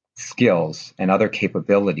skills and other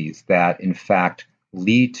capabilities that in fact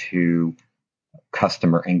lead to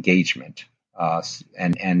customer engagement.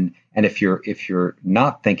 And if you're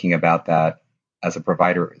not thinking about that as a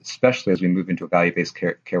provider, especially as we move into a value-based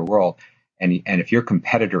care world, and if your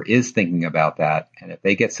competitor is thinking about that, and if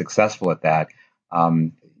they get successful at that,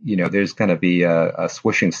 there's going to be a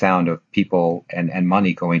swishing sound of people and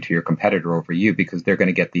money going to your competitor over you because they're going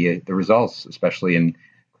to get the results, especially in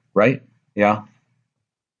right. Yeah.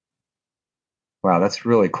 Wow, that's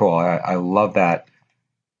really cool. I love that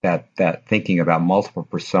thinking about multiple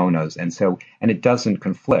personas, and it doesn't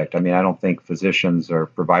conflict. I mean, I don't think physicians or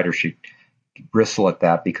providers should bristle at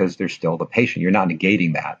that because they're still the patient. You're not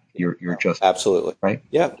negating that. You're just absolutely right.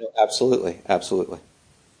 Yeah, absolutely.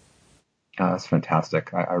 Oh, that's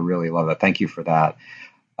fantastic. I really love that. Thank you for that.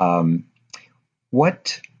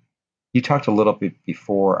 What you talked a little bit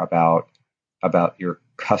before about your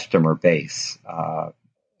customer base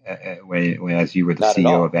when as you were the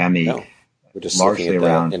CEO of Emmy. No. We're just largely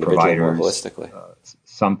around providers, holistically.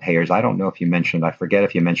 Some payers. I don't know if you mentioned. I forget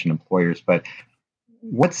if you mentioned employers, but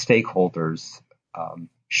what stakeholders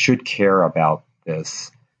should care about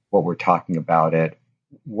this? What we're talking about it.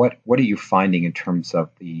 What are you finding in terms of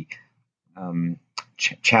the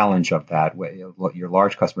challenge of that? Your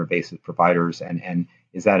large customer base is providers, and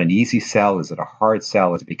is that an easy sell? Is it a hard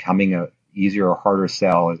sell? Is it becoming a easier or harder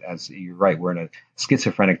sell? As you're right, we're in a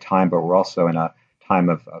schizophrenic time, but we're also in a time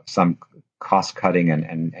of some cost cutting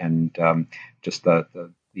and just the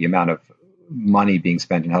amount of money being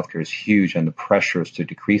spent in healthcare is huge, and the pressures to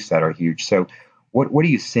decrease that are huge. So, what are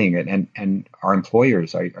you seeing? And are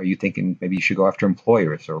employers? Are you thinking maybe you should go after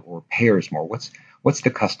employers or payers more? What's the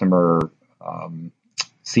customer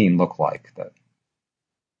scene look like? That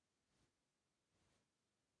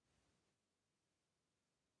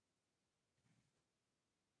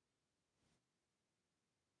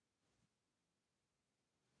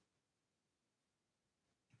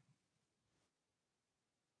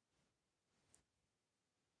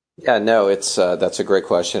Yeah, no, it's that's a great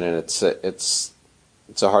question, and it's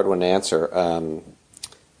a hard one to answer.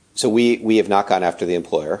 So we have not gone after the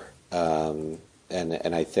employer, and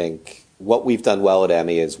I think what we've done well at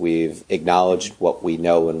Emmy is we've acknowledged what we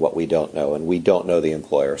know and what we don't know, and we don't know the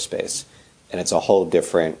employer space, and it's a whole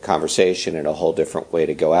different conversation and a whole different way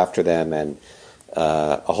to go after them, and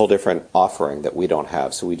a whole different offering that we don't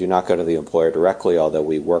have. So we do not go to the employer directly, although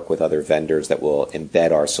we work with other vendors that will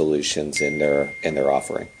embed our solutions in their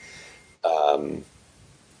offering.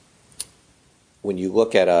 When you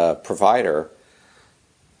look at a provider,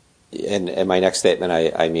 and my next statement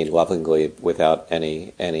I mean lovingly without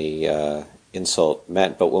any insult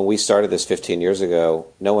meant, but when we started this 15 years ago,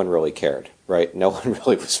 no one really cared, right? No one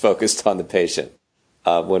really was focused on the patient.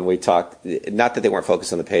 When we talked, not that they weren't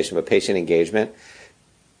focused on the patient, but patient engagement,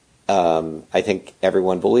 I think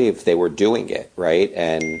everyone believed they were doing it, right?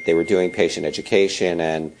 And they were doing patient education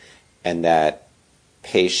and that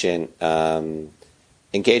patient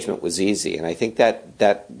engagement was easy. And I think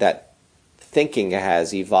that thinking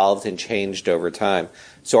has evolved and changed over time.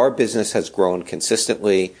 So our business has grown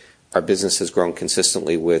consistently. Our business has grown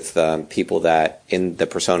consistently with people that in the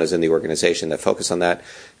personas in the organization that focus on that,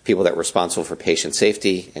 people that are responsible for patient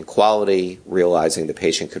safety and quality, realizing the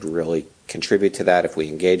patient could really contribute to that if we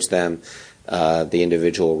engage them, the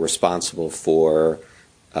individual responsible for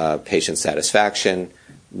patient satisfaction,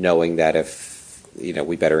 knowing that if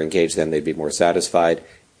we better engage them, they'd be more satisfied.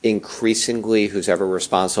 Increasingly, who's ever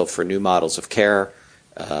responsible for new models of care.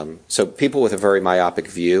 So people with a very myopic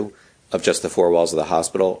view of just the four walls of the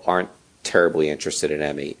hospital aren't terribly interested in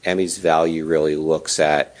Emmy. Emmy's value really looks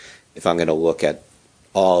at, if I'm going to look at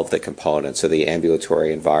all of the components, so the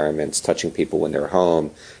ambulatory environments, touching people when they're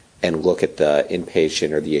home, and look at the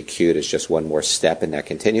inpatient or the acute as just one more step in that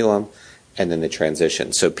continuum, and then the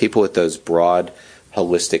transition. So people with those broad,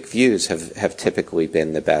 holistic views have typically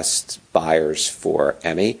been the best buyers for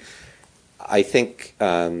Emmy. I think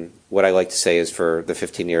what I like to say is for the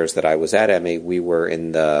 15 years that I was at Emmy, we were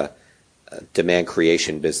in the demand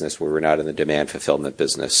creation business. We were not in the demand fulfillment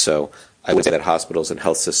business. So I would say that hospitals and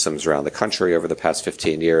health systems around the country over the past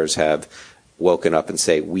 15 years have woken up and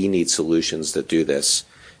say, we need solutions that do this.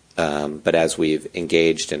 But as we've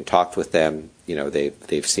engaged and talked with them,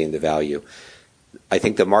 they've seen the value. I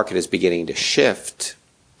think the market is beginning to shift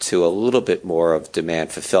to a little bit more of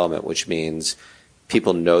demand fulfillment, which means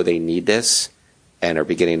people know they need this and are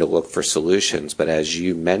beginning to look for solutions. But as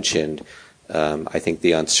you mentioned, I think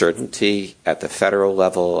the uncertainty at the federal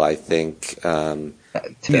level, I think to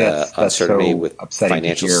me, that's uncertainty so with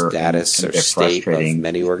financial status or state of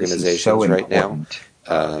many organizations so right now.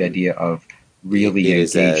 The idea of really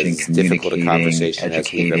it engaging, is as difficult a communicating, conversation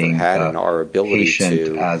as we've ever educating had, the and our ability patient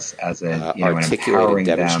to as an articulate empowering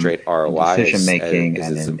and demonstrate them ROI in decision making is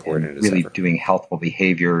and as important as really ever. doing healthful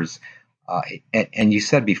behaviors. And you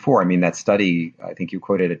said before, that study, I think you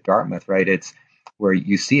quoted at Dartmouth, right? It's where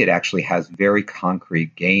you see it actually has very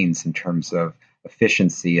concrete gains in terms of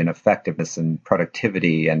efficiency and effectiveness and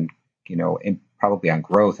productivity and, probably on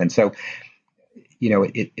growth. And so,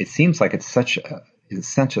 it seems like it's such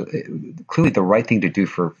clearly the right thing to do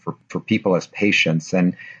for people as patients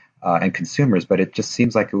and consumers, but it just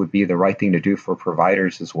seems like it would be the right thing to do for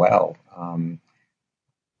providers as well.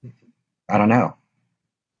 I don't know.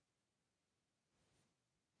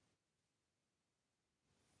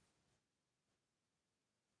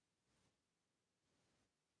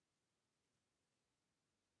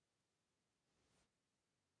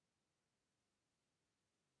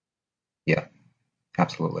 Yeah,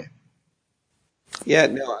 absolutely. Yeah,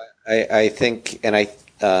 no, I think, and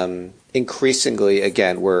increasingly,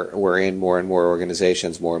 again, we're in more and more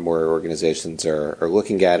organizations. More and more organizations are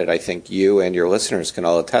looking at it. I think you and your listeners can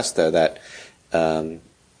all attest, though, that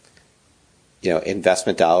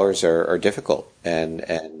investment dollars are difficult,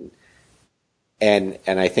 and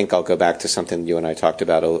I think I'll go back to something you and I talked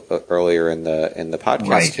about earlier in the podcast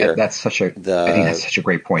Right. here. I think that's such a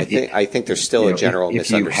great point. I think there's still a general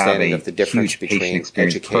misunderstanding of the difference between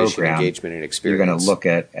education, program, engagement, and experience. You're going to look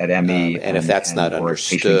at Emmy and if that's not or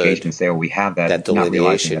patient understood, engagement and say, "Oh, we have that." that not realizing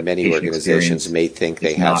delineation, that many patient organizations experience may think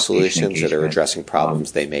they is have not solutions patient that are engagement. addressing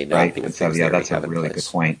problems they may not Right. be with And so, things yeah, they already that's a have in really place.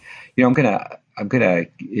 good point. I'm gonna,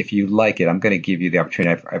 if you like it, I'm gonna give you the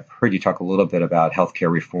opportunity. I've heard you talk a little bit about healthcare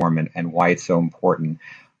reform and why it's so important.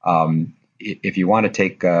 If you want to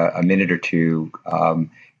take a minute or two,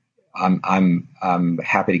 I'm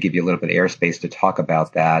happy to give you a little bit of airspace to talk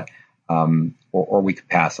about that, or we could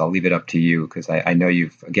pass. I'll leave it up to you because I know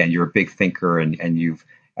you're a big thinker and you've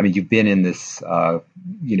been in this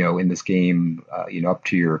in this game up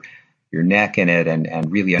to your neck in it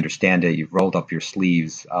and really understand it. You've rolled up your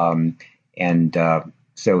sleeves,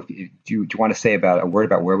 so do you want to say a word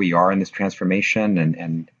about where we are in this transformation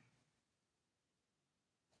and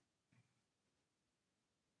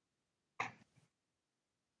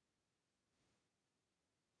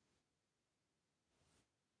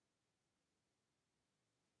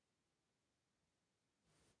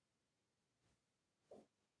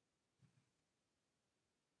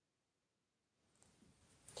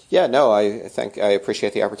Yeah, no, I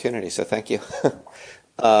appreciate the opportunity, so thank you.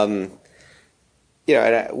 um,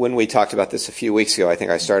 when we talked about this a few weeks ago, I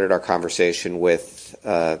think I started our conversation with,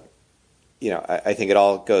 I think it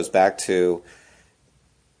all goes back to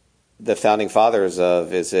the founding fathers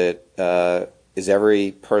of is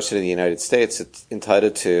every person in the United States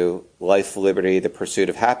entitled to life, liberty, the pursuit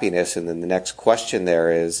of happiness, and then the next question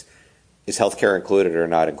there is healthcare included or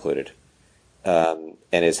not included? And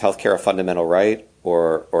is healthcare a fundamental right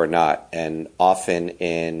or not? And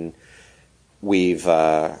often we've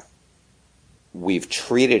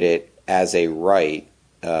treated it as a right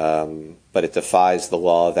but it defies the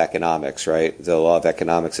law of economics, right? The law of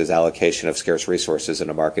economics is allocation of scarce resources in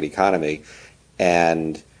a market economy,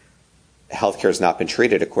 and healthcare has not been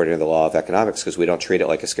treated according to the law of economics because we don't treat it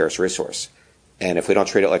like a scarce resource. And if we don't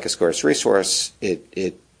treat it like a scarce resource,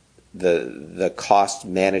 the cost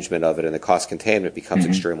management of it and the cost containment becomes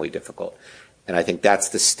extremely difficult. And I think that's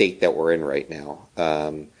the state that we're in right now.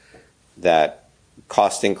 That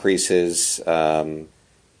cost increases,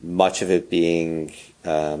 much of it being,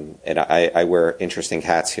 and I wear interesting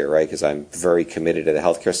hats here, right? Because I'm very committed to the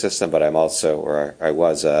healthcare system, but I'm also, or I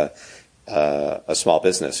was a small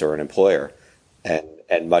business or an employer,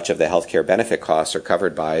 and much of the healthcare benefit costs are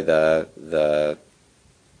covered by the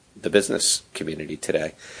business community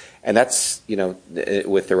today. And that's,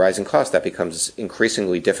 with the rising cost, that becomes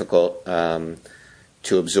increasingly difficult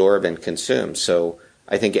to absorb and consume. So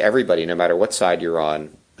I think everybody, no matter what side you're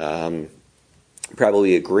on,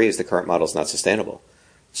 probably agrees the current model is not sustainable.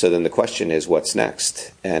 So then the question is, what's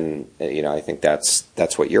next? And I think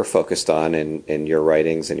that's what you're focused on in your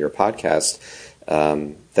writings and your podcast.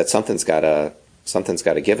 That something's got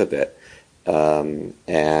to give a bit,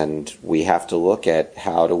 and we have to look at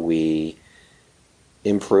how do we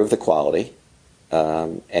improve the quality,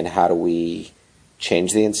 and how do we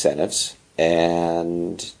change the incentives,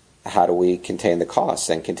 and how do we contain the costs?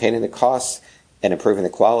 And containing the costs and improving the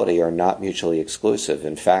quality are not mutually exclusive.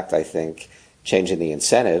 In fact, I think changing the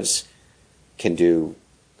incentives can do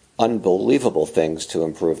unbelievable things to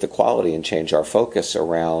improve the quality and change our focus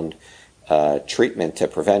around treatment to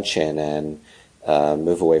prevention, and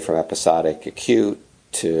move away from episodic acute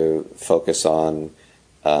to focus on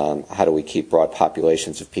how do we keep broad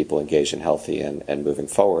populations of people engaged and healthy and moving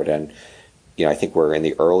forward. And I think we're in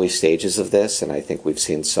the early stages of this, and I think we've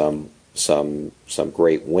seen some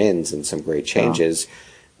great wins and some great changes.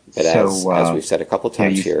 But as we've said a couple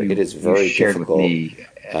times here, it is very difficult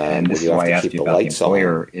and this is why I asked you about the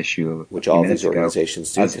employer issue, which all these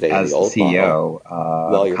organizations do today in the old model,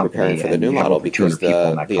 while you're preparing for the new model, because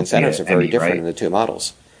the incentives are very different in the two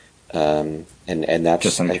models. And that's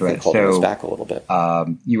just, I think, holding us back a little bit.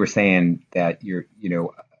 You were saying that you're,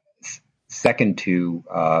 second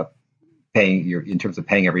to paying in terms of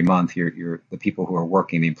paying every month, you're the people who are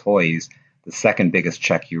working, the employees, the second biggest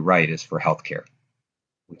check you write is for healthcare,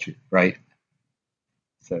 right?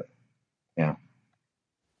 So, yeah.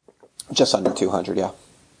 Just under 200, yeah.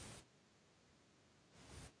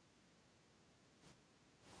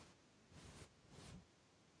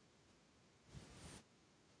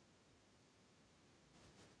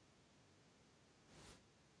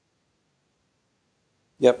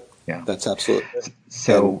 Yep. Yeah, that's absolutely.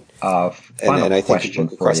 So, and I think,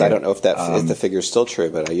 of course, I don't know if the figure is still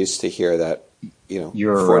true, but I used to hear that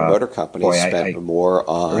Ford Motor Company spent more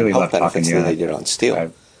on really health benefits than they did on steel.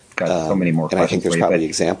 I've got so many more questions. And I think there's probably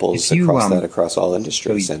examples across all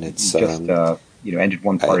industries, and it's just ended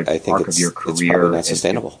one arc of your career. It's probably not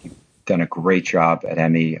sustainable. You've done a great job at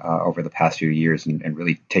Emmy over the past few years, and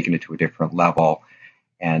really taken it to a different level,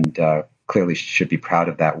 and clearly should be proud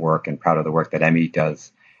of that work and proud of the work that Emmy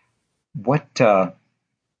does. What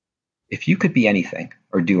if you could be anything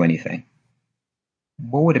or do anything?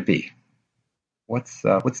 What would it be? What's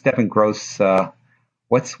Devin Gross?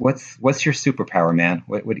 What's your superpower, man?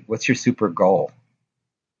 What's your super goal?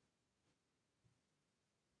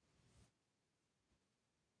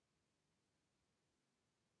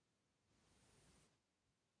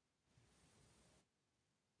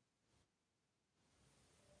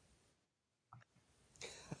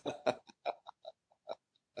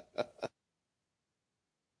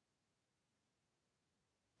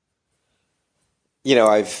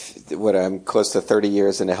 I'm close to 30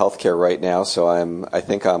 years into healthcare right now, so I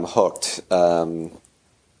think I'm hooked. What's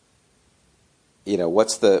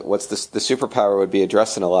the superpower would be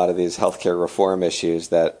addressing a lot of these healthcare reform issues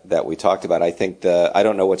that we talked about. I think I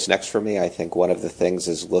don't know what's next for me. I think one of the things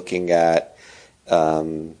is looking at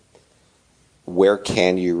where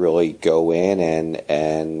can you really go in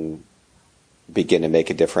and begin to make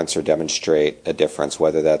a difference or demonstrate a difference,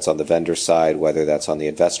 whether that's on the vendor side, whether that's on the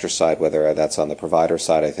investor side, whether that's on the provider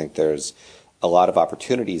side. I think there's a lot of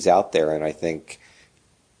opportunities out there, and I think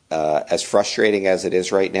as frustrating as it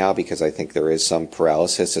is right now, because I think there is some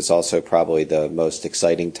paralysis, it's also probably the most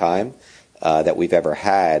exciting time that we've ever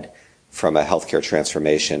had from a healthcare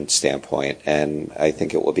transformation standpoint, and I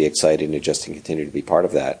think it will be exciting to continue to be part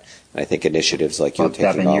of that. And I think initiatives like you're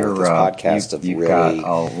taking on with this podcast of really got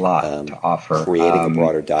a lot to offer. Creating a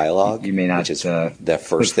broader dialogue, you may not, which is the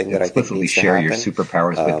first thing that I think needs to share happen. Your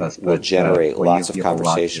superpowers with us, will generate lots of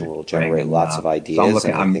conversation, will generate lots of ideas,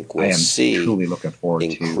 and I think we'll see truly looking forward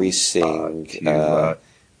increasing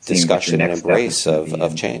seeing what your discussion and next step is embrace going to be of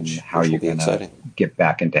and change, how which will you're be going to exciting. get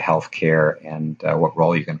back into healthcare and what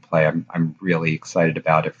role you're going to play. I'm really excited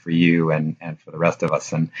about it for you and for the rest of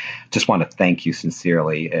us. And just want to thank you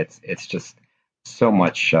sincerely. It's just so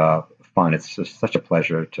much fun. It's just such a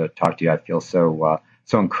pleasure to talk to you. I feel so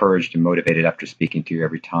encouraged and motivated after speaking to you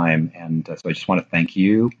every time. And so I just want to thank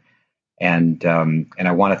you. And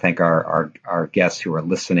I want to thank our guests who are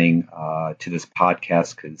listening to this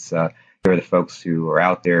podcast because they're the folks who are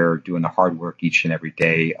out there doing the hard work each and every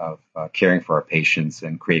day of caring for our patients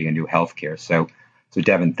and creating a new healthcare. So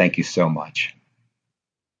Devin, thank you so much.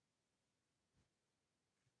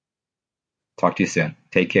 Talk to you soon.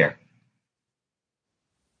 Take care.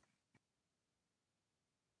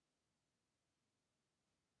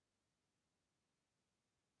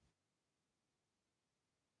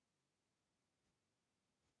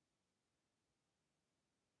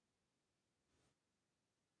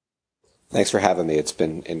 Thanks for having me. It's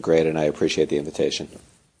been great, and I appreciate the invitation.